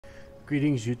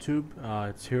Greetings YouTube,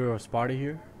 it's Hero of Sparta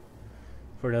here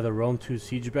for another Rome 2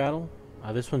 siege battle.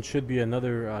 This one should be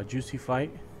another juicy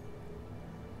fight.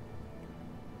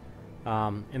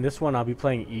 In this one I'll be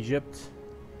playing Egypt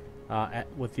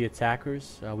with the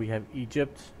attackers. We have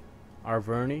Egypt,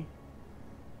 Arverni,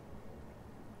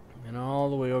 and all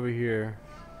the way over here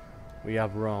we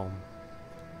have Rome.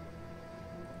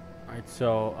 Alright,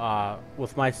 so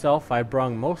with myself I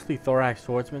brung mostly Thorax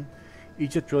Swordsmen.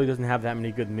 Egypt really doesn't have that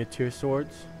many good mid-tier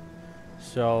swords,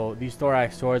 so these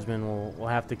Thorax Swordsmen will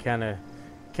have to kind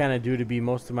of do to be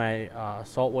most of my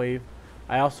assault wave.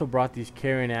 I also brought these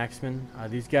Carian Axemen.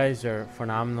 These guys are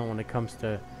phenomenal when it comes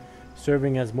to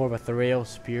serving as more of a Thereo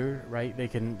spear, right? They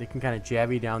can kind of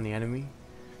jab you down the enemy,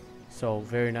 so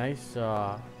very nice.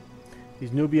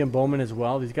 These Nubian Bowmen as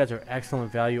well. These guys are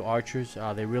excellent value archers.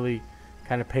 They really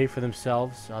kind of pay for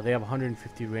themselves. They have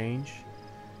 150 range.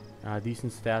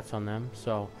 Decent stats on them,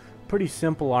 so pretty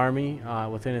simple army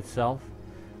within itself.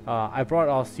 I brought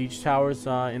all siege towers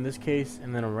in this case,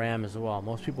 and then a ram as well.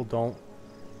 Most people don't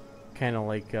kind of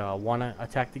like want to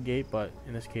attack the gate, but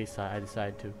in this case I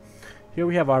decided to. Here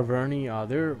we have Arverni.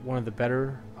 They're one of the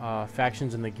better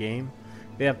factions in the game.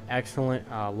 They have excellent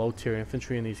low tier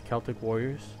infantry in these Celtic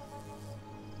warriors.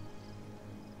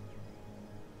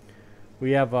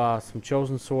 We have some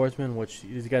chosen swordsmen, which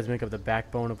these guys make up the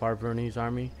backbone of Arverni's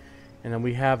army. And then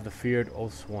we have the feared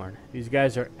Oathsworn. These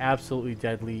guys are absolutely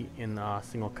deadly in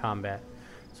single combat.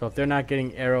 So if they're not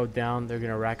getting arrowed down, they're going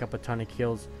to rack up a ton of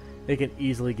kills. They can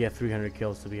easily get 300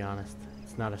 kills, to be honest.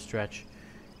 It's not a stretch.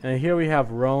 And then here we have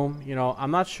Rome. You know,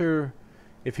 I'm not sure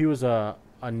if he was a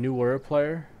newer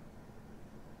player.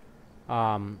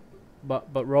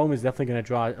 But Rome is definitely going to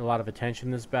draw a lot of attention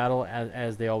in this battle,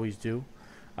 as they always do.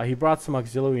 He brought some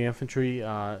auxiliary infantry.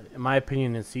 In my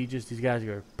opinion, in sieges, these guys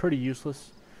are pretty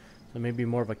useless. So maybe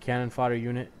more of a cannon fodder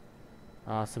unit.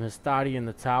 Some Hastati in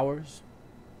the towers.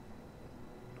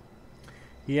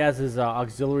 He has his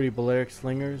auxiliary Balearic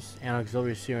slingers and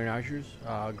auxiliary Syrian archers.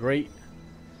 Great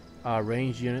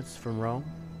range units from Rome.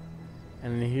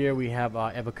 And then here we have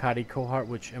Evocati cohort,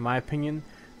 which in my opinion,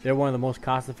 they're one of the most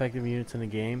cost-effective units in the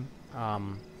game.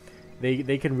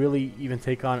 They can really even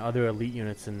take on other elite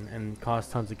units and cause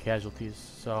tons of casualties.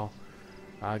 So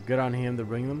good on him to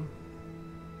bring them.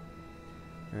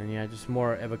 And yeah, just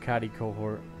more Evocati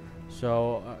cohort.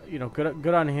 So you know,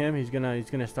 good on him. He's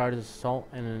gonna start his assault,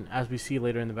 and then, as we see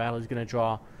later in the battle, he's gonna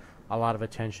draw a lot of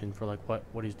attention for like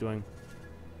what he's doing.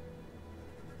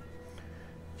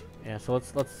 Yeah, so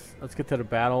let's get to the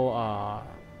battle.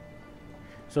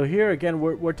 So here again,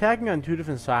 we're attacking on two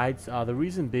different sides. The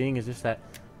reason being is just that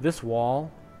this wall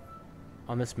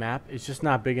on this map is just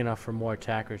not big enough for more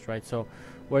attackers, right? So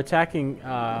we're attacking,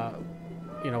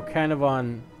 you know, kind of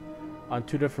on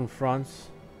two different fronts.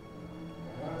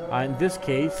 In this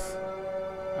case,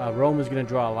 Rome is going to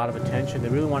draw a lot of attention. They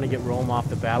really want to get Rome off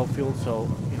the battlefield, so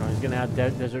you know he's going to have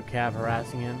Desert Cav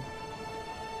harassing him.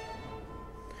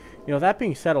 You know, that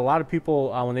being said, a lot of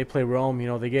people when they play Rome, you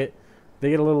know, they get a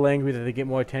little angry that they get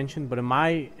more attention. But in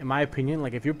my opinion,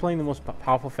 like if you're playing the most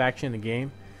powerful faction in the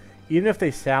game, even if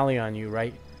they sally on you,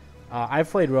 right? I've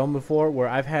played Rome before where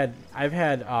I've had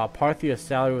Parthia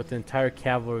sally with the entire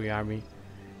cavalry army.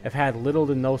 I've had little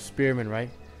to no spearmen, right?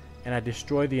 And I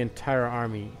destroyed the entire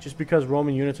army just because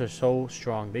Roman units are so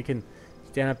strong. They can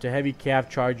stand up to heavy cav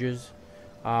charges.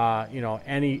 You know,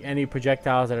 any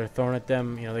projectiles that are thrown at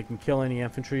them, you know, they can kill any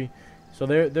infantry. So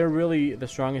they're really the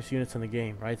strongest units in the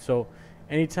game, right? So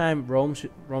anytime Rome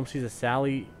sees a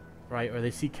sally, right, or they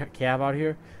see cav out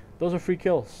here, those are free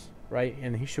kills, right?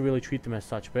 And he should really treat them as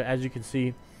such. But as you can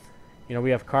see, you know, we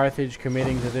have Carthage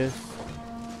committing to this.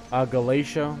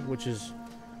 Galatia, which is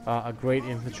a great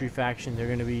infantry faction, they're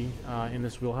going to be in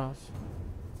this wheelhouse.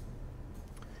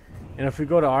 And if we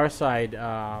go to our side,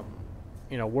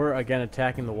 you know, we're again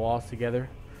attacking the walls together.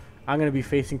 I'm going to be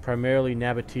facing primarily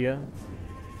Nabatea.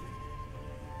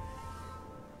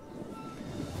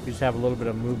 We just have a little bit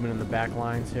of movement in the back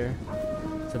lines here.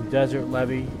 Some desert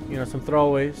levy, you know, some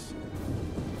throwaways.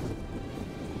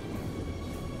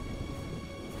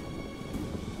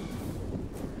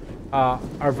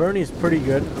 Arverni is pretty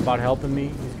good about helping me.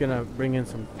 He's gonna bring in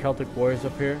some Celtic warriors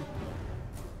up here.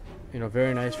 You know,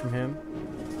 very nice from him.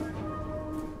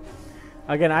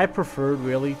 Again, I preferred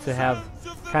really to have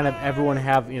kind of everyone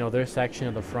have, you know, their section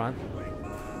of the front,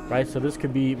 right? So this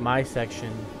could be my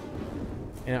section,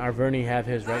 and Arverni have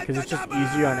his, right? Because it's just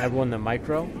easier on everyone than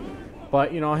micro.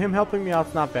 But you know, him helping me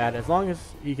out's not bad as long as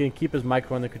he can keep his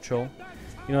micro under control.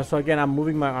 You know, so again, I'm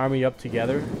moving my army up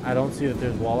together. I don't see that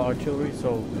there's wall artillery,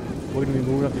 so we're going to be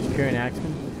moving up these Carian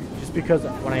Axemen. Just because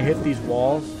when I hit these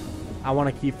walls, I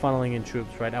want to keep funneling in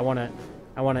troops, right? I want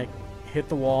to hit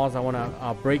the walls. I want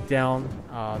to break down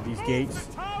these gates,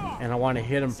 and I want to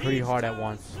hit them pretty hard at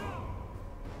once.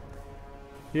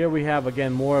 Here we have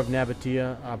again more of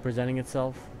Nabatea presenting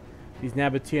itself. These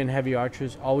Nabatean heavy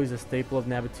archers, always a staple of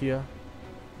Nabatea.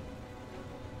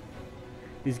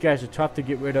 These guys are tough to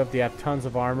get rid of. They have tons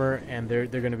of armor, and they're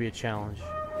going to be a challenge,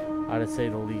 to say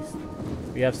the least.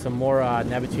 We have some more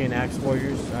Nabatean axe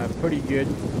warriors, pretty good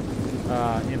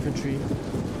infantry.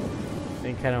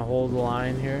 They kind of hold the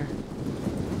line here.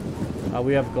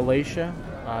 We have Galatia,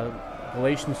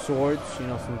 Galatian swords. You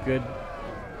know, some good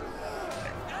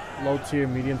low tier,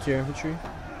 medium tier infantry.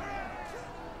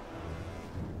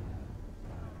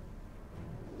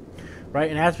 Right,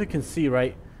 and as we can see,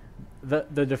 right,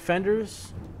 the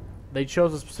defenders, they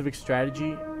chose a specific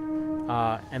strategy,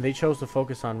 and they chose to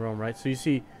focus on Rome, right? So you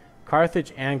see,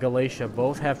 Carthage and Galatia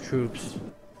both have troops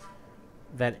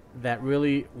that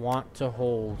really want to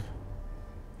hold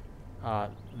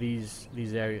these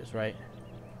areas, right?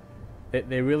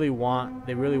 They really want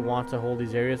to hold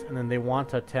these areas, and then they want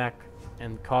to attack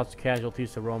and cause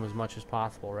casualties to Rome as much as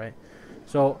possible, right?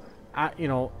 So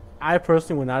I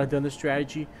personally would not have done this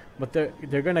strategy, but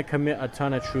they're gonna commit a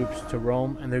ton of troops to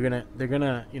Rome, and they're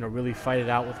gonna really fight it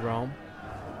out with Rome.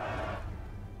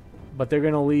 But they're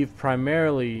gonna leave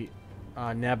primarily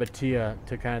Nabatea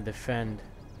to kind of defend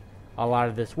a lot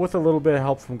of this, with a little bit of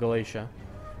help from Galatia,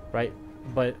 right?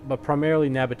 But primarily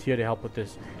Nabatea to help with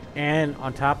this. And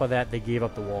on top of that, they gave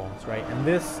up the walls, right? And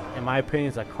this, in my opinion,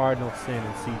 is a cardinal sin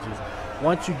in sieges.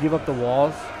 Once you give up the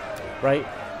walls, right,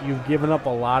 you've given up a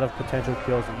lot of potential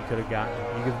kills that you could have gotten.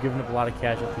 You've given up a lot of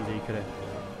casualties that you could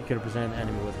have presented the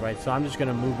enemy with, right? So I'm just going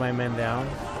to move my men down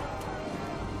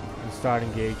and start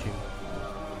engaging.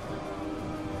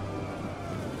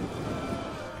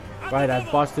 Right,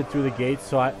 I've busted through the gates,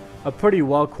 so a pretty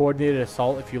well coordinated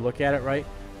assault if you look at it, right?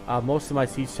 Most of my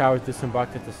siege towers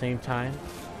disembarked at the same time.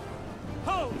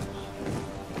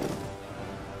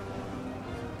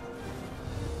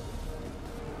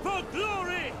 For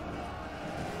glory!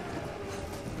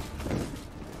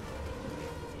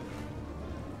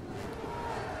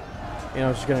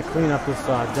 Just gonna clean up this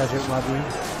desert levy.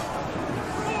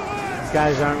 These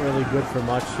guys aren't really good for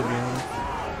much, to be honest.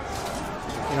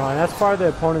 And that's part of the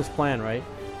opponent's plan, right?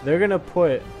 They're gonna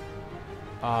put,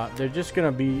 they're just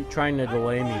gonna be trying to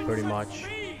delay me pretty much,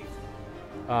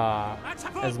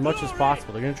 as much as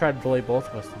possible. They're gonna try to delay both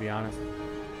of us, to be honest.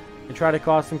 They try to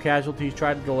cause some casualties,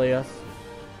 try to delay us,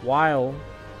 while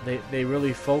they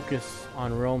really focus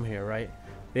on Rome here, right?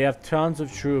 They have tons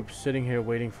of troops sitting here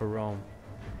waiting for Rome.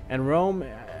 And Rome,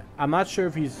 I'm not sure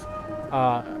if he's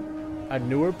a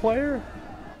newer player,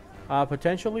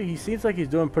 potentially. He seems like he's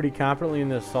doing pretty competently in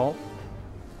the assault.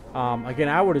 Again,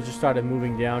 I would have just started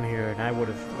moving down here, and I would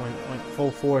have went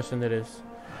full force into this.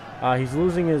 He's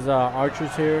losing his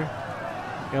archers here.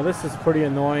 This is pretty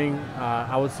annoying.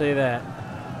 I would say that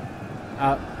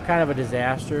kind of a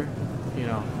disaster.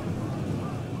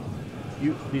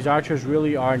 These archers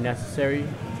really are necessary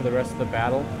for the rest of the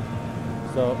battle.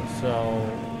 So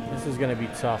this is going to be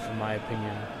tough, in my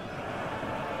opinion.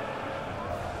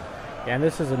 Yeah, and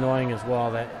this is annoying as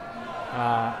well. That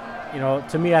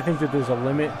to me, I think that there's a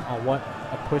limit on what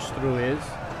a push through is,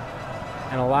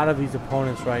 and a lot of these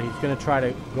opponents, right? He's going to try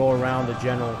to go around the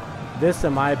general. This,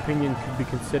 in my opinion, could be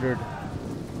considered,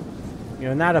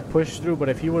 not a push through, but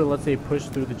if he would have, let's say,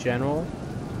 pushed through the general,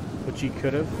 which he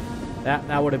could have,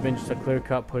 that would have been just a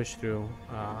clear-cut push through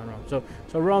on Rome.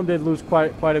 So Rome did lose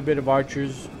quite a bit of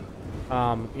archers.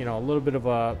 A little bit of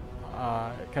a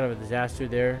kind of a disaster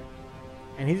there.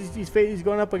 And he's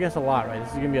going up against a lot, right? This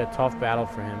is going to be a tough battle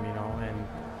for him,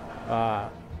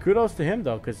 and kudos to him,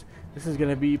 though, because this is going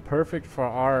to be perfect for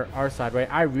our side, right?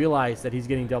 I realize that he's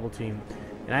getting double teamed,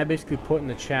 and I basically put in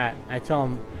the chat, I tell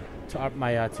him, to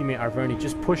my teammate Arverni,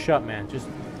 just push up, man. Just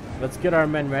let's get our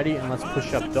men ready and let's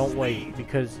push up. Don't wait,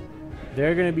 because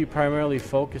they're going to be primarily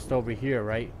focused over here,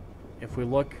 right? If we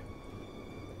look,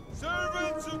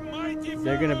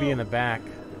 they're going to be in the back.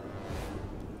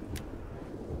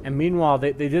 And meanwhile,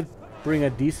 they did bring a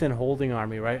decent holding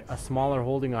army, right? A smaller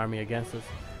holding army against us.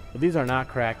 But these are not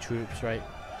crack troops, right?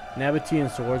 Nabatean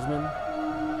swordsmen.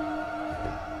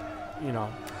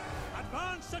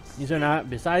 These are not,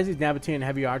 besides these Nabatean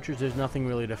heavy archers, there's nothing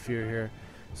really to fear here.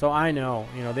 So I know,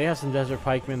 they have some desert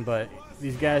pikemen, but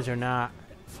these guys are not,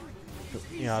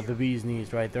 the bee's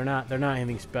knees, right? They're not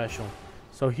anything special.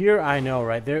 So here I know,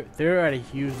 right? They're at a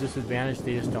huge disadvantage.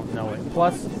 They just don't know it.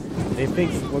 Plus, they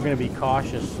think we're going to be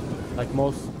cautious, like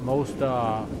most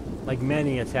like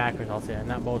many attackers. I'll say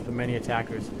not most, but many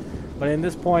attackers. But in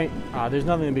this point, there's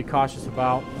nothing to be cautious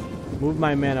about. Move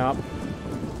my men up.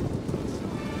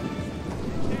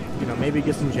 maybe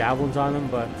get some javelins on them,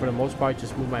 but for the most part,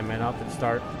 just move my men up and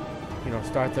start, you know,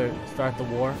 start the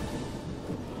war.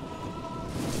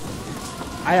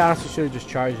 I honestly should have just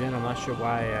charged in. I'm not sure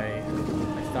why I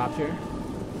stopped here.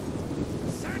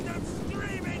 Send them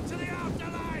screaming to the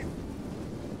afterlife.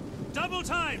 Double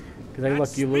time. Because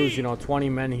look, you lose, you know, 20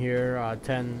 men here,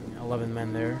 10, 11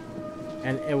 men there,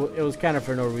 and it was kind of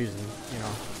for no reason, you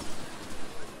know.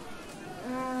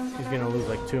 He's gonna lose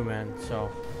like 2 men,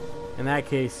 so in that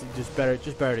case, just better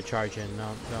to charge in.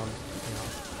 Don't you know,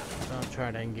 don't try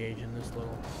to engage in this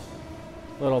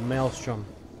little maelstrom.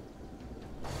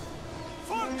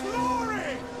 For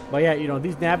glory. But yeah, you know,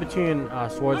 these Nabatean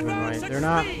swordsmen, right? They're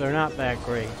not that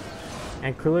great,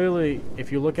 and clearly,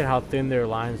 if you look at how thin their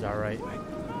lines are, right?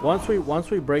 Once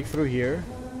we break through here,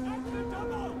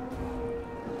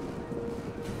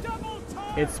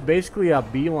 it's basically a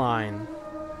beeline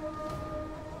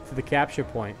to the capture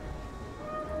point.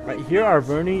 Right here,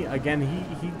 Arverni, again,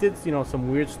 he did, you know, some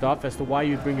weird stuff as to why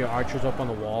you bring your archers up on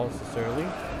the walls necessarily.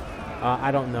 I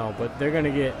don't know, but they're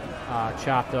gonna get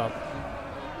chopped up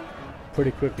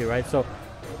pretty quickly, right? So,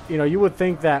 you know, you would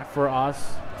think that for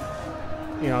us,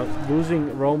 you know,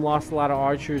 Rome lost a lot of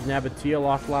archers, Nabatea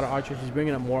lost a lot of archers. He's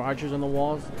bringing up more archers on the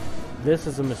walls. This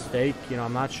is a mistake. You know,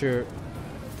 I'm not sure.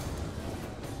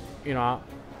 You know,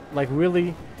 like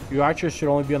really, your archers should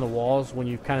only be on the walls when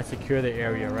you kind of secure the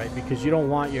area, right? Because you don't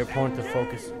want your opponent to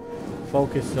focus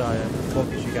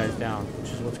you guys down, which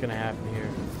is what's going to happen here.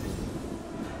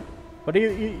 But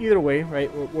either way,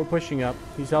 right? We're pushing up.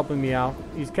 He's helping me out.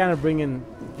 He's kind of bringing,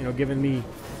 you know, giving me.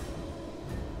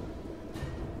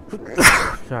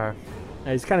 Sorry,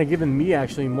 he's kind of giving me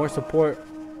actually more support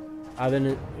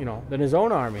than his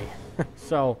own army.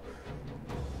 So,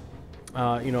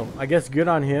 you know, I guess good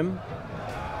on him.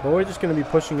 But we're just going to be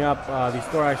pushing up. These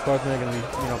thorax swordsmen are going to be,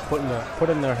 you know,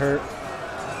 putting their hurt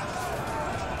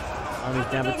on these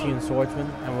Nabatean swordsmen,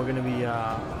 and we're going to be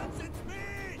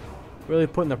really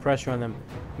putting the pressure on them.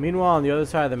 Meanwhile, on the other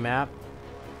side of the map,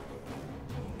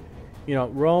 you know,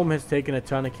 Rome has taken a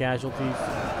ton of casualties.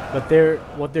 But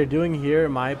what they're doing here,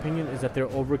 in my opinion, is that they're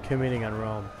overcommitting on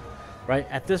Rome, right?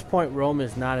 At this point, Rome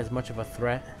is not as much of a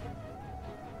threat,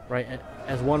 right,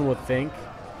 as one would think.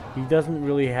 He doesn't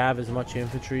really have as much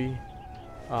infantry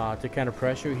to kind of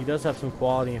pressure. He does have some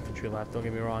quality infantry left, don't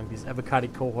get me wrong. These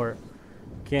Evocati cohort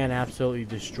can absolutely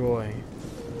destroy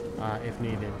if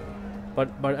needed. But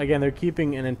again, they're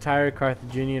keeping an entire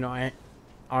Carthaginian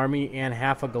army and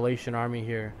half a Galatian army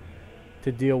here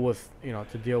to deal with,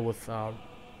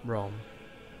 Rome.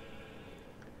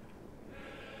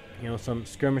 You know, some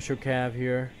skirmisher cav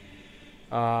here.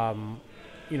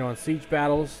 You know, in siege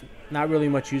battles, not really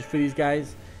much use for these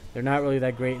guys. They're not really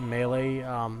that great in melee.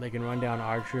 They can run down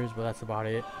archers, but that's about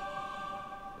it.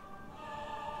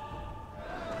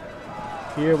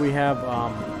 Here we have,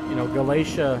 you know,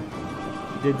 Galatia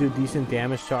did do decent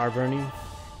damage to Arverni,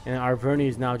 and Arverni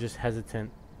is now just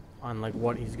hesitant on like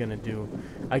what he's gonna do.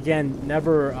 Again,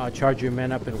 never charge your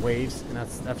men up in waves, and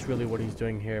that's really what he's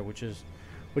doing here, which is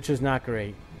not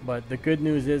great. But the good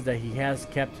news is that he has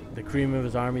kept the cream of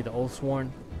his army, the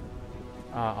Oathsworn,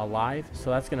 alive,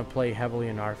 so that's gonna play heavily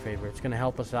in our favor. It's gonna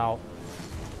help us out.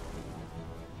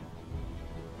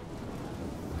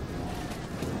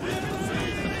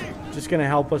 Just gonna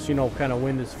help us, you know, kind of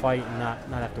win this fight and not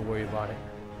have to worry about it.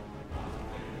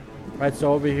 Right,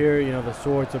 so over here, you know, the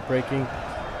swords are breaking.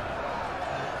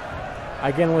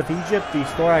 Again, with Egypt, these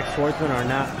thorax swordsmen are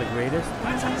not the greatest,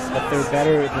 but they're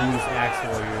better than these axe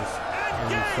warriors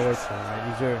and these swordsmen.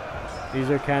 Right? These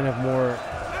are kind of more,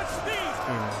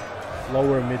 you know,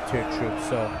 lower mid-tier troops.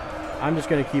 So I'm just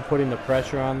going to keep putting the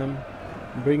pressure on them,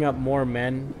 bring up more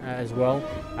men as well.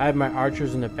 I have my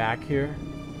archers in the back here.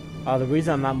 The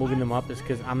reason I'm not moving them up is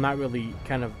because I'm not really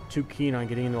kind of too keen on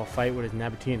getting into a fight with his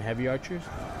Nabatean heavy archers,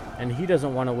 and he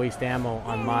doesn't want to waste ammo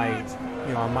on my,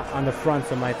 you know, on the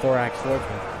fronts of my thorax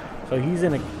swordsmen. So he's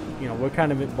in a, you know, we're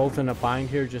kind of both in a bind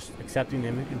here, just accepting the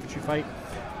infantry fight.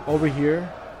 Over here,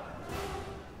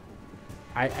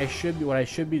 what I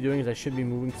should be doing is I should be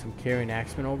moving some carrying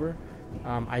axemen over.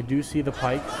 I do see the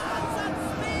pikes.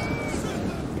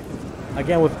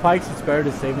 Again, with pikes, it's better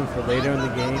to save them for later in the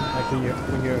game, like when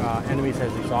your enemies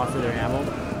has exhausted their ammo.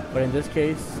 But in this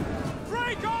case,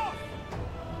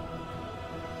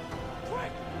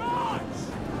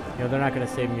 you know, they're not going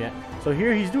to save him yet. So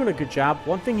here he's doing a good job.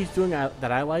 One thing he's doing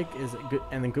that I like is,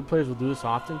 and then good players will do this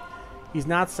often, he's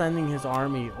not sending his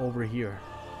army over here.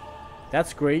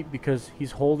 That's great because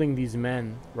he's holding these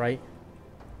men, right?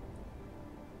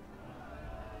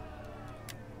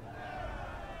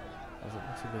 Looks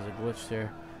like there's a glitch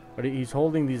there. But he's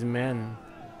holding these men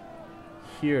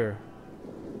here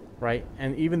right?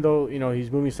 And even though, you know,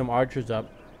 he's moving some archers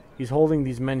up, he's holding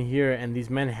these men here, and these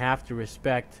men have to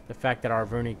respect the fact that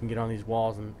Arverni can get on these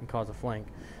walls and cause a flank.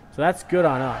 So that's good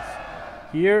on us.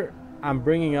 Here, I'm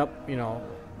bringing up, you know,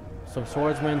 some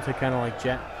swordsmen to kind of like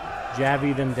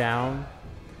javvy them down.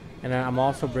 And then I'm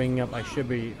also bringing up, I should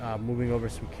be moving over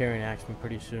some carrying axemen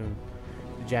pretty soon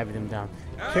to javvy them down.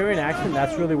 Carrying axemen,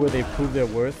 that's really where they prove their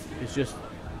worth, is just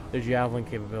their javelin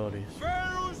capabilities.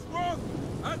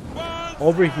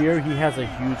 Over here, he has a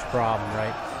huge problem,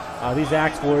 right? These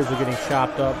axe warriors are getting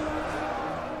chopped up.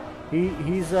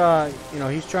 He's you know,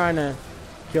 he's trying to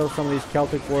kill some of these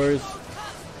Celtic warriors.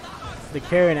 The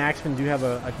carrying axemen do have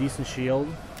a decent shield.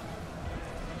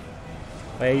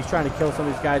 But yeah, he's trying to kill some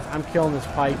of these guys. I'm killing his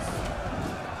pikes.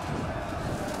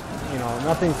 You know,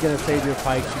 nothing's gonna save your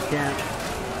pikes. You can't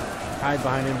hide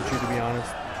behind infantry, to be honest.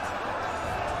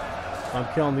 So I'm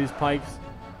killing these pikes.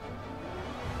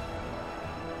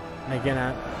 And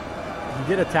again, he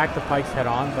did attack the pikes head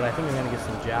on, but I think I'm gonna get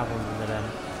some javelins into them,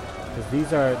 because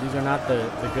these are not the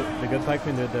good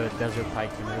pikemen. They're the desert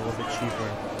pikemen. They're a little bit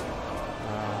cheaper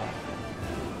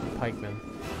pikemen.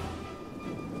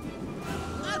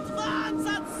 Advance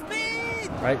at speed!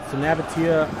 Right, so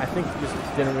Nabatea, I think, just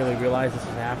didn't really realize this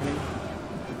was happening.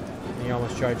 And he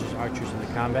almost charges archers into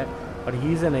combat, but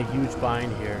he's in a huge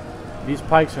bind here. These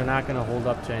pikes are not going to hold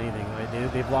up to anything.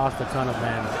 Right? They've lost a ton of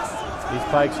men. These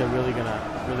pikes are really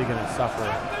gonna suffer.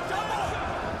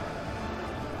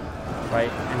 Right,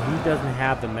 and he doesn't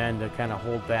have the men to kind of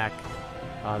hold back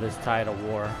this tide of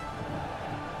war.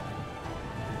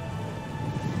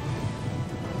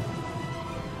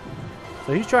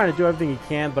 So he's trying to do everything he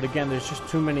can, but again, there's just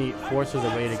too many forces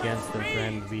arrayed against him for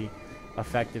him to be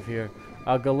effective here.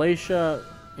 Galatia,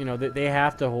 you know, they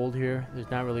have to hold here.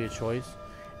 There's not really a choice.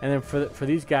 And then for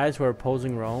these guys who are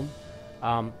opposing Rome,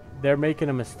 they're making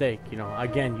a mistake. You know,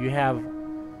 again, you have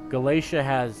Galatia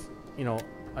has, you know,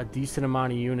 a decent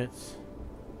amount of units,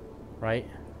 right?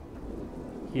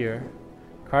 Here,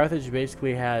 Carthage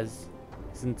basically has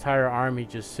his entire army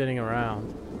just sitting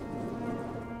around.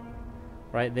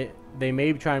 Right? They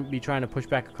may be trying to push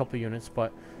back a couple units,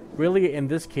 but really in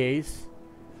this case,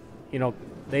 you know,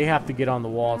 they have to get on the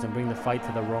walls and bring the fight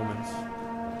to the Romans.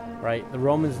 Right? The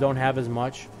Romans don't have as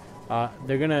much.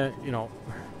 They're gonna, you know,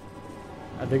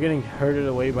 they're getting herded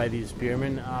away by these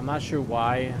spearmen. I'm not sure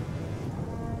why,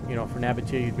 you know, for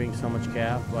Nabatea you'd bring so much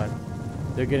cav, but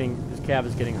they're getting, this cav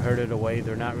is getting herded away.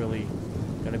 They're not really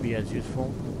going to be as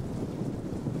useful.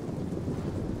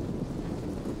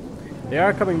 They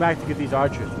are coming back to get these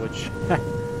archers, which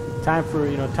time for,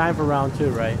 you know, time for round 2,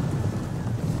 right?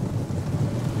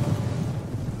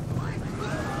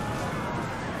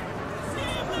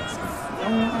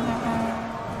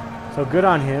 So good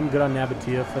on him, good on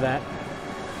Nabatea for that.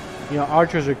 You know,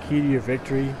 archers are key to your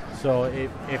victory, so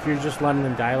if you're just letting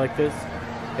them die like this,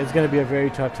 it's going to be a very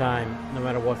tough time, no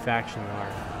matter what faction you are.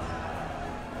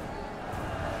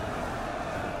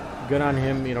 Good on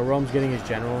him. You know, Rome's getting his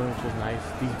general, which is nice.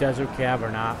 These desert cav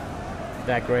are not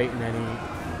that great in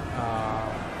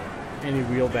any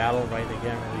real battle, right? They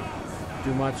can't really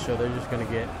do much, so they're just going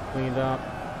to get cleaned up.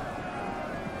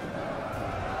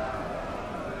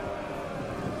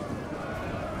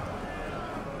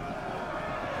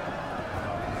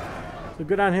 So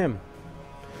good on him.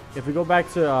 If we go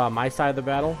back to my side of the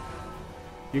battle,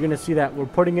 you're going to see that we're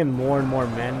putting in more and more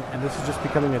men, and this is just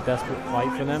becoming a desperate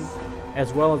fight for them,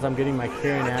 as well as I'm getting my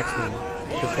carrying axeman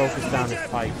to focus down his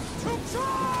pikes.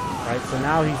 Right, so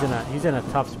now he's in a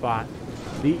tough spot.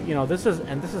 You know, this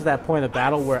is that point of the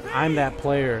battle where I'm that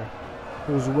player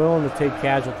who's willing to take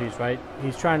casualties. Right,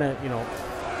 he's trying to, you know,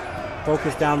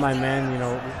 focus down my men, you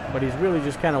know, but he's really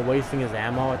just kind of wasting his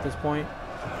ammo at this point,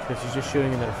 because he's just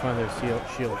shooting into the front of their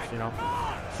shields, you know.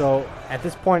 So at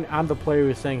this point, I'm the player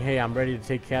who's saying, hey, I'm ready to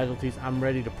take casualties. I'm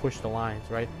ready to push the lines,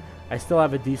 right? I still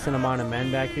have a decent amount of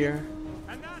men back here,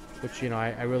 which, you know,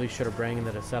 I really should have brought into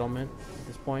the settlement at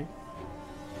this point.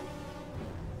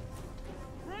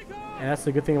 And that's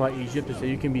the good thing about Egypt, is that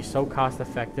you can be so cost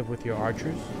effective with your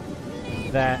archers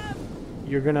that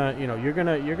you're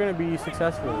gonna be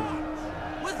successful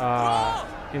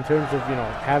in terms of, you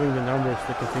know, having the numbers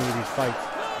to continue these fights.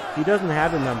 He doesn't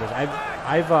have the numbers.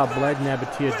 I've bled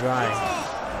Nabatea dry.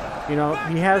 You know,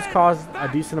 he has caused a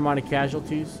decent amount of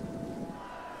casualties.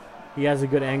 He has a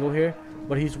good angle here,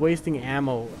 but he's wasting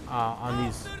ammo on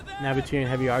these Nabatean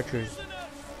heavy archers.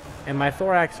 And my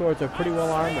thorax swords are pretty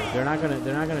well armored. They're not gonna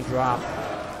drop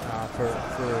for you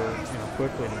know,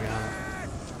 quickly, to be honest.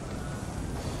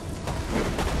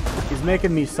 He's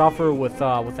making me suffer with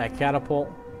that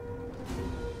catapult.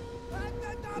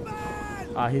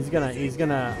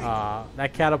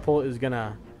 That catapult is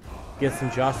gonna get some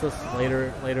justice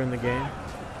later in the game.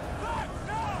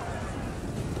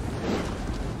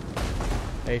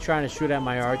 Hey, trying to shoot at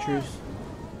my archers.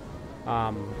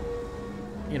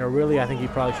 You know, really, I think he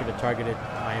probably should have targeted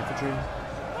my infantry,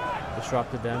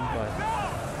 disrupted them, but.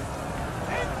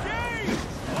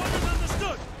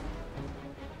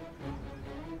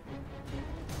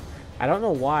 I don't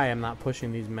know why I'm not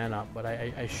pushing these men up, but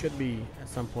I should be at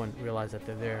some point realize that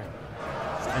they're there.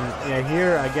 And yeah,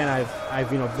 here again,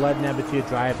 I've you know bled Nabatea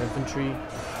dry of infantry.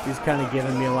 He's kind of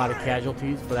giving me a lot of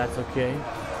casualties, but that's okay.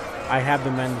 I have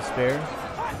the men to spare.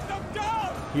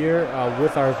 Here,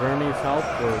 with our Vernes help,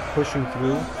 we're pushing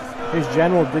through. His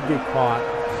general did get caught,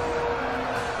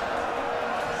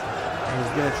 and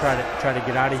he's gonna try to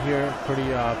get out of here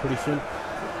pretty soon.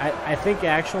 I think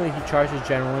actually he charged his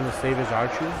general in to save his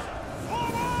archers,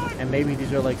 and maybe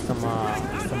these are like some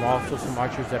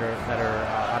archers that are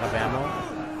out of ammo.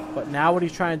 But now what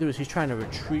he's trying to do is he's trying to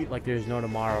retreat like there's no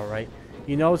tomorrow, right?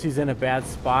 He knows he's in a bad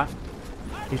spot.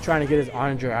 He's trying to get his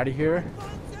onager out of here.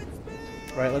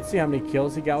 Right, let's see how many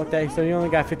kills he got with that. So he only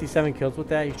got 57 kills with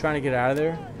that. He's trying to get out of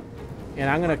there. And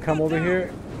I'm going to come over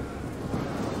here.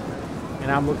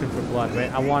 And I'm looking for blood, right?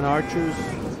 I want archers.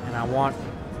 And I want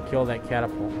to kill that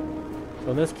catapult.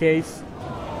 So in this case,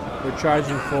 we're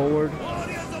charging forward.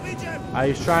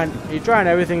 He's trying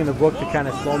everything in the book to kind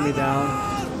of slow me down.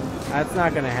 That's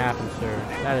not going to happen, sir.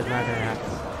 That is not going to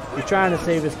happen. He's trying to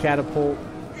save his catapult.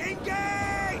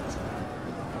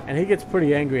 And he gets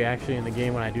pretty angry, actually, in the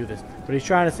game when I do this. But he's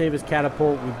trying to save his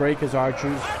catapult. We break his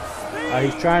archers.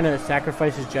 He's trying to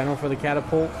sacrifice his general for the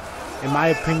catapult. In my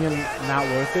opinion, not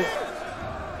worth it.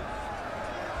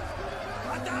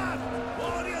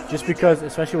 Just because,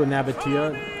 especially with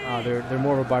Nabatea, they're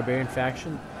more of a barbarian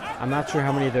faction. I'm not sure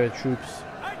how many of their troops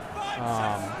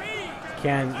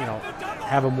can, you know,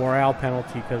 have a morale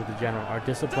penalty because of the general, are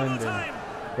disciplined, and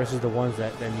versus the ones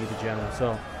that need the general.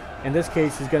 So in this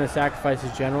case, he's going to sacrifice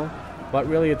his general, but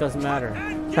really it doesn't matter.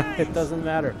 It doesn't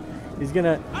matter. He's going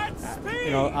to,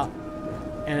 you know,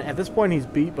 and at this point he's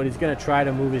beat, but he's going to try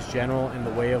to move his general in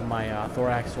the way of my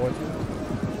thorax swordsman.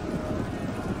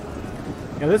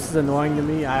 You know, this is annoying to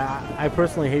me. I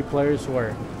personally hate players who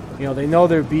are, you know, they know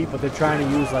they're beat, but they're trying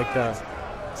to use like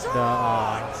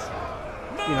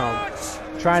you know,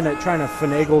 trying to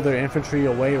finagle their infantry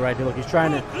away, right? Look, he's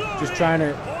trying to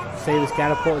save his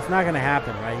catapult. It's not going to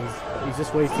happen, right? He's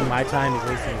just wasting my time. He's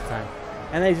wasting his time,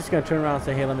 and then he's just going to turn around and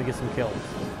say, "Hey, let me get some kills."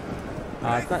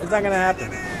 It's not going to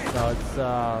happen. So it's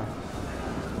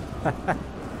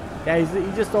yeah, he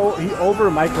over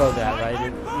microed that, right?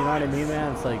 You know what I mean,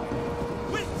 man? It's like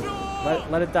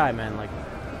let it die, man. Like.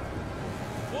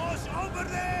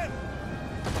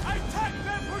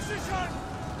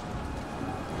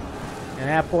 And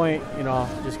at that point, you know,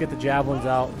 just get the javelins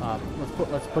out.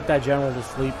 Let's put that general to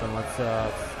sleep, and let's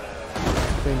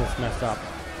clean this mess up.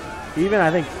 Even I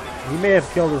think he may have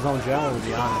killed his own general, to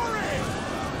be honest.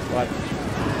 But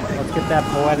let's get that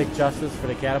poetic justice for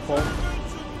the catapult.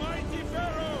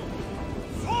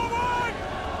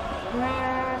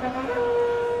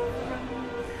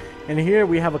 And here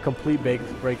we have a complete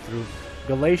breakthrough.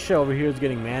 Galatia over here is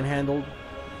getting manhandled.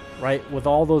 Right, with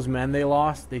all those men they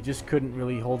lost, they just couldn't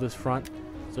really hold his front.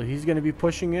 So he's going to be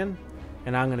pushing in,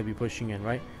 and I'm going to be pushing in,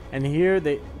 right? And here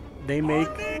they make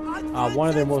one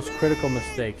of their most critical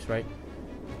mistakes, right?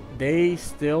 They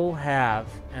still have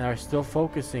and are still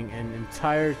focusing an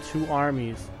entire 2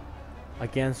 armies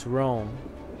against Rome,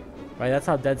 right? That's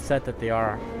how dead set that they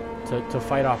are to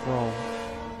fight off Rome,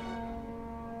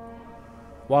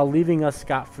 while leaving us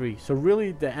scot-free. So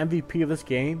really, the MVP of this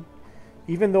game,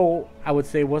 even though I would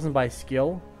say it wasn't by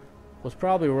skill, was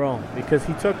probably Rome, because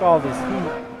he took all this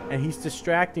heat and he's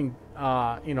distracting,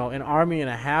 you know, an army and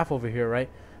a half over here, right?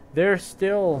 They're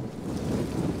still,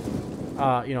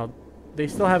 you know, they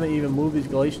still haven't even moved these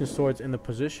Galatian swords in the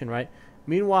position, right?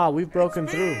 Meanwhile, we've broken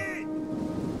through,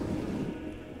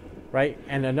 right?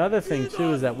 And another thing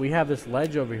too is that we have this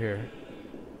ledge over here,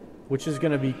 which is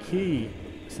going to be key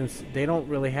since they don't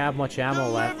really have much ammo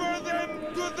left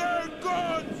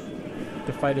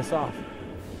to fight us off.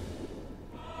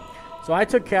 So I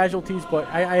took casualties, but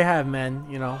I have men,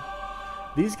 you know.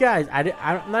 These guys,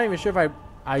 I'm not even sure if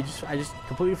I just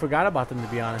completely forgot about them, to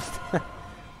be honest.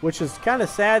 Which is kind of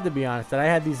sad, to be honest, that I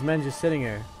had these men just sitting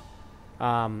here.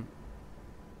 But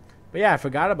yeah, I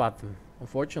forgot about them,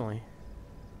 unfortunately.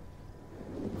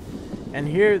 And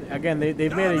here, again,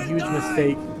 they've made a huge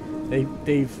mistake.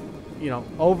 They've, you know,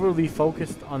 overly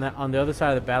focused on the other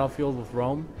side of the battlefield with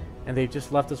Rome, and they've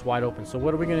just left us wide open. So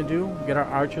what are we going to do? Get our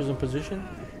archers in position,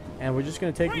 and we're just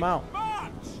going to take them out.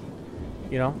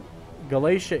 You know,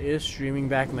 Galatia is streaming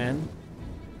back men.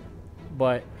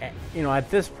 But you know, at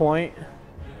this point,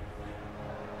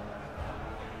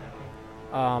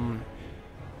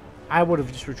 I would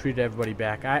have just retreated everybody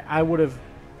back. I would have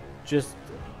just,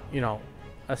 you know,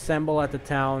 assemble at the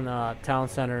town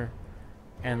center,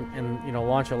 and you know,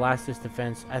 launch a last-ditch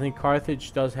defense. I think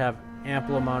Carthage does have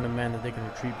ample amount of men that they can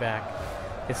retreat back.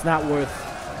 It's not worth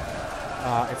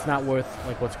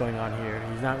like what's going on here.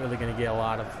 He's not really going to get a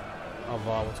lot of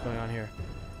what's going on here.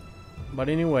 But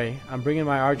anyway, I'm bringing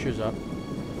my archers up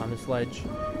on this ledge.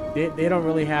 They don't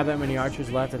really have that many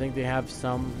archers left. I think they have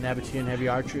some Nabatean heavy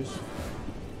archers.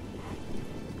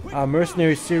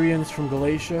 Mercenary Syrians from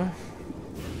Galatia.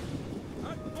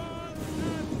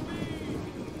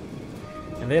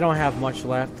 And they don't have much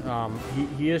left.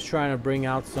 He is trying to bring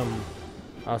out some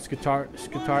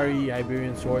Scutari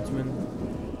Iberian swordsmen.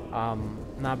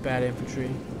 Not bad infantry.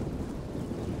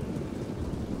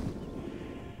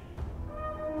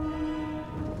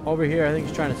 Over here, I think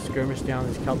he's trying to skirmish down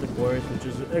these Celtic warriors, which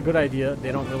is a good idea.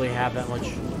 They don't really have that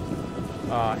much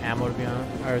ammo, to be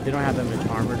honest, or they don't have that much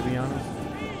armor, to be honest.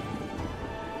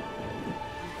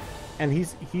 And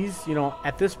he's you know,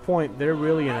 at this point, they're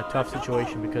really in a tough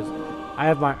situation because I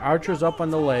have my archers up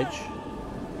on the ledge.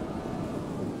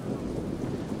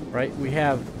 Right, we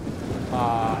have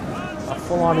a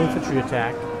full-on infantry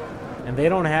attack, and they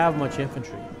don't have much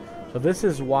infantry. So this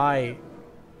is why,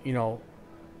 you know,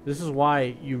 this is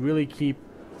why you really keep,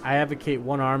 I advocate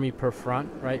one army per front,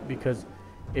 right? Because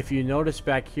if you notice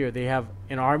back here, they have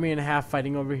an army and a half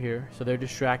fighting over here, so they're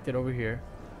distracted over here.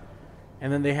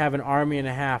 And then they have an army and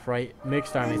a half, right?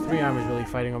 Mixed army, 3 armies really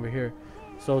fighting over here.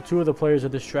 So 2 of the players are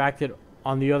distracted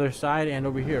on the other side and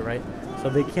over here, right? So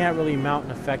they can't really mount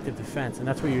an effective defense, and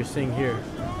that's what you're seeing here,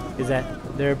 is that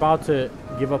they're about to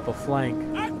give up a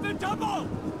flank. At the double!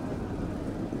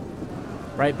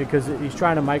 Right, because he's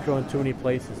trying to micro in too many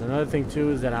places. Another thing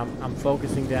too is that I'm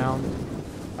focusing down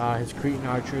his Cretan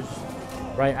archers.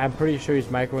 Right, I'm pretty sure he's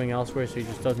microing elsewhere, so he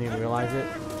just doesn't even realize it.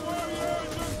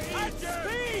 At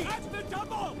speed! At the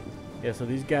double! Yeah, so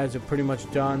these guys are pretty much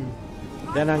done.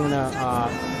 Then I'm gonna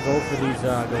go for these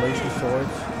Galatian swords.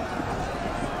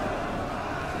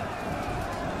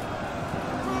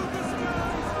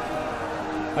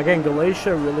 Again,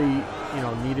 Galatia really, you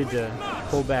know, needed to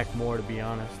pull back more, to be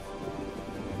honest.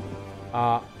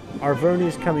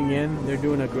 Arverni's coming in. They're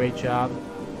doing a great job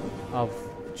of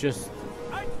just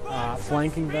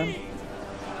flanking them.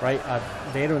 Right?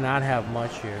 They do not have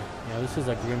much here. You know, this is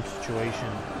a grim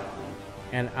situation.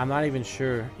 And I'm not even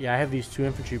sure. Yeah, I have these 2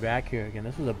 infantry back here again.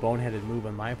 This was a boneheaded move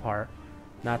on my part,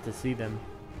 not to see them.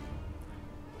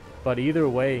 But either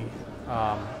way,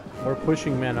 we're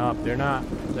pushing men up. They're not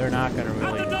going to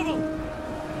really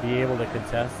be able to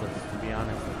contest us, to be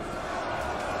honest.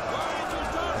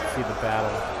 Let's see the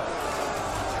battle.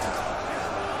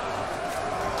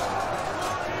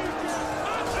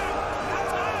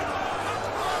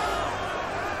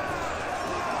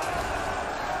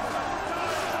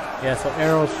 Yeah, so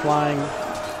arrows flying,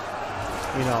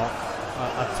 you know,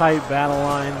 a tight battle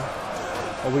line,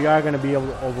 but we are going to be able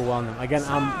to overwhelm them. Again,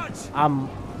 I'm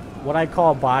what I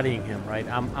call bodying him, right?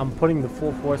 I'm putting the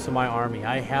full force of my army.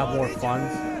 I have more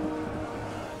funds,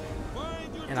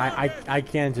 and I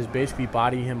can just basically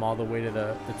body him all the way to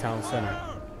the town center,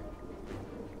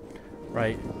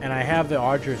 right? And I have the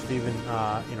archers to even,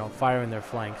 you know, fire in their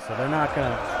flanks, so they're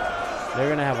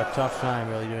gonna have a tough time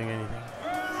really doing anything.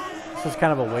 This is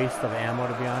kind of a waste of ammo,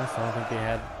 to be honest. I don't think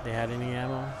they had any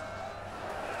ammo.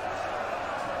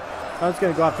 I was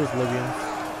gonna go after this Libyans.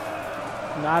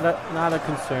 Not a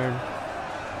concern.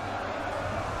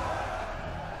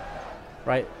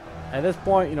 Right. At this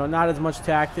point, you know, not as much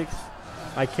tactics.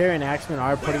 My carry and axemen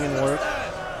are putting in work.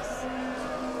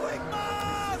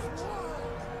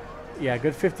 Yeah,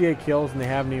 good 58 kills, and they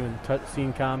haven't even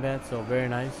seen combat, so very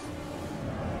nice.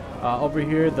 Over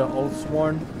here, the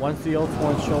Oathsworn. Once the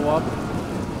Oathsworn show up,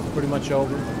 it's pretty much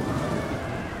over.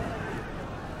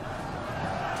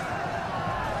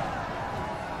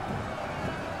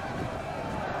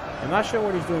 I'm not sure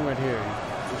what he's doing right here.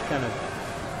 He's just kind of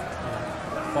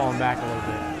falling back a little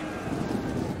bit.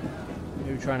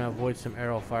 Maybe trying to avoid some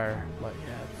arrow fire, but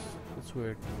yeah, it's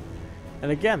weird.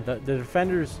 And again, the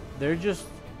defenders, they're just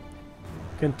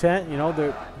content. You know,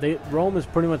 Rome is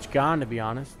pretty much gone, to be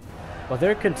honest. But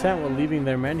they're content with leaving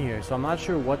their men here, so I'm not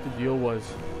sure what the deal was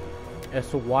as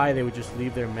to why they would just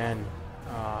leave their men,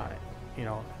 you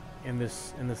know, in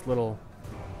this little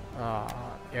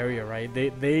area, right?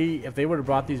 If they would have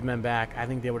brought these men back, I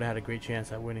think they would have had a great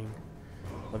chance at winning.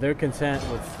 But they're content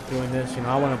with doing this. You know,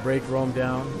 I want to break Rome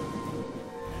down,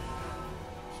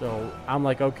 so I'm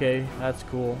like, okay, that's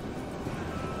cool.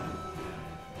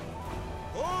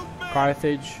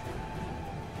 Carthage,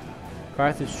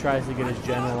 Carthage tries to get his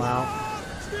general out.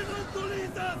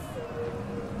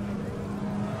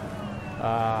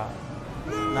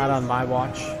 Not on my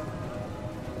watch.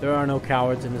 There are no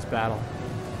cowards in this battle.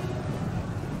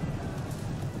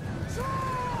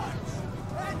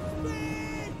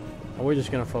 We're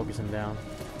just gonna focus him down.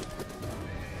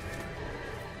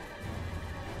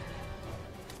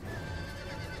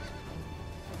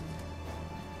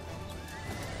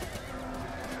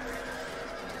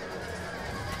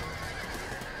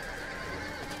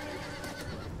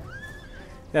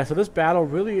 Yeah, so this battle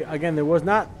really, again, there was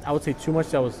not, I would say, too much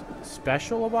that was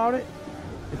special about it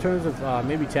in terms of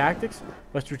maybe tactics,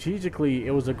 but strategically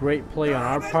it was a great play on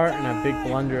our part and a big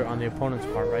blunder on the opponent's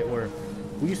part, right, where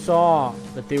we saw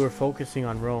that they were focusing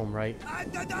on Rome, right,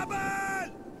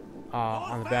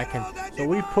 on the back end. So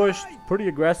we pushed pretty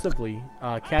aggressively,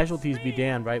 casualties be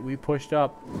damned, right, we pushed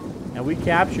up and we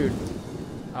captured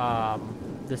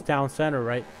this town center,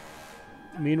 right.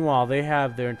 Meanwhile, they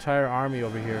have their entire army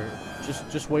over here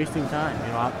just wasting time.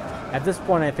 You know, at this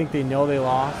point, I think they know they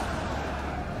lost.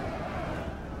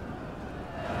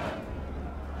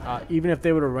 Even if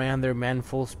they would have ran their men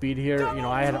full speed here, you know,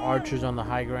 I had archers on the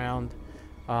high ground.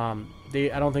 I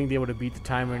don't think they would have beat the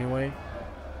timer anyway.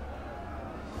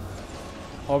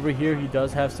 Over here, he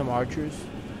does have some archers,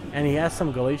 and he has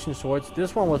some Galatian swords.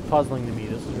 This one was puzzling to me.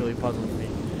 This was really puzzling to me.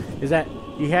 Is that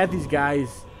he had these guys.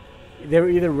 They were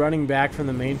either running back from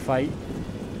the main fight.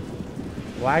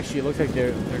 Well, actually, it looks like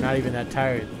they're not even that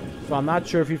tired. So I'm not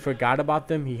sure if he forgot about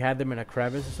them. He had them in a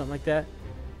crevice or something like that.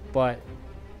 But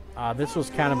this was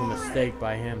kind of a mistake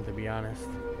by him, to be honest.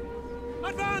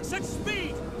 Advance at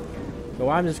speed. So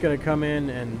I'm just gonna come in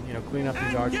and, you know, clean up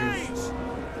these archers.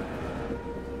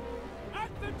 At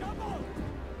the double.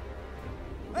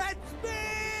 At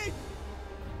speed!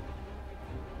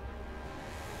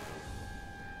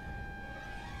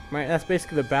 Right, that's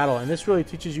basically the battle, and this really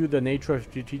teaches you the nature of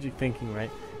strategic thinking,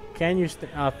 right? Can you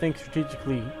think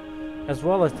strategically as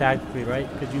well as tactically,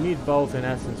 right? Because you need both in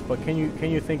essence, but can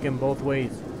you think in both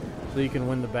ways so you can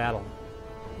win the battle?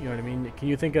 You know what I mean? Can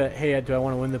you think of, hey, do I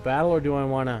want to win the battle or do I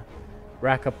want to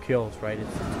rack up kills, right?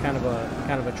 It's kind of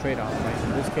a trade-off, right?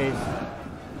 In this case,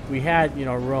 we had, you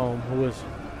know, Rome, who was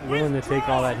willing to take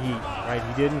all that heat, right?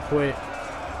 He didn't quit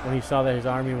when he saw that his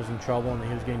army was in trouble and that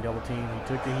he was getting double teamed. He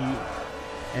took the heat.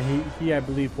 And he, I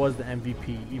believe, was the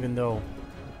MVP, even though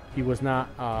he was not,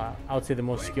 I would say, the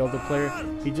most skilled player.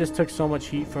 He just took so much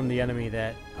heat from the enemy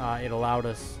that it allowed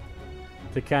us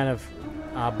to kind of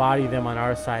body them on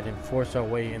our side and force our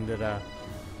way into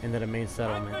the main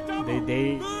settlement.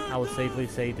 They, I would safely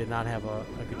say, did not have a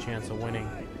good chance of winning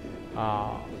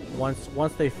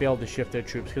once they failed to shift their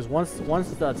troops. Because once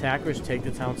the attackers take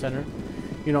the town center,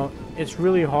 you know, it's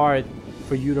really hard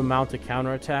for you to mount a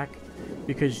counterattack,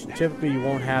 because typically you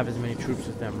won't have as many troops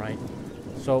as them, right?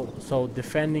 So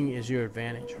defending is your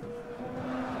advantage.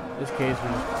 In this case,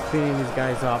 we're just cleaning these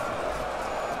guys up.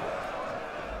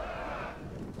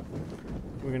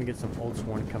 We're gonna get some Old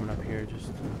Sworn coming up here,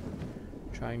 just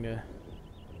trying to.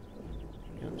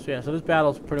 You know, so yeah, so this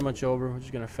battle's pretty much over. We're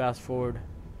just gonna fast forward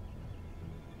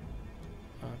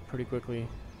pretty quickly.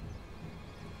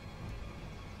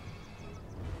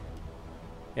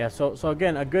 Yeah, so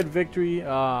again, a good victory.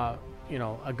 You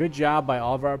know, a good job by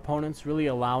all of our opponents, really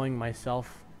allowing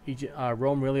myself,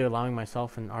 Rome really allowing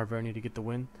myself and Arverni to get the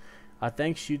win.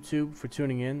 Thanks YouTube for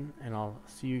tuning in, and I'll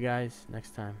see you guys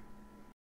next time.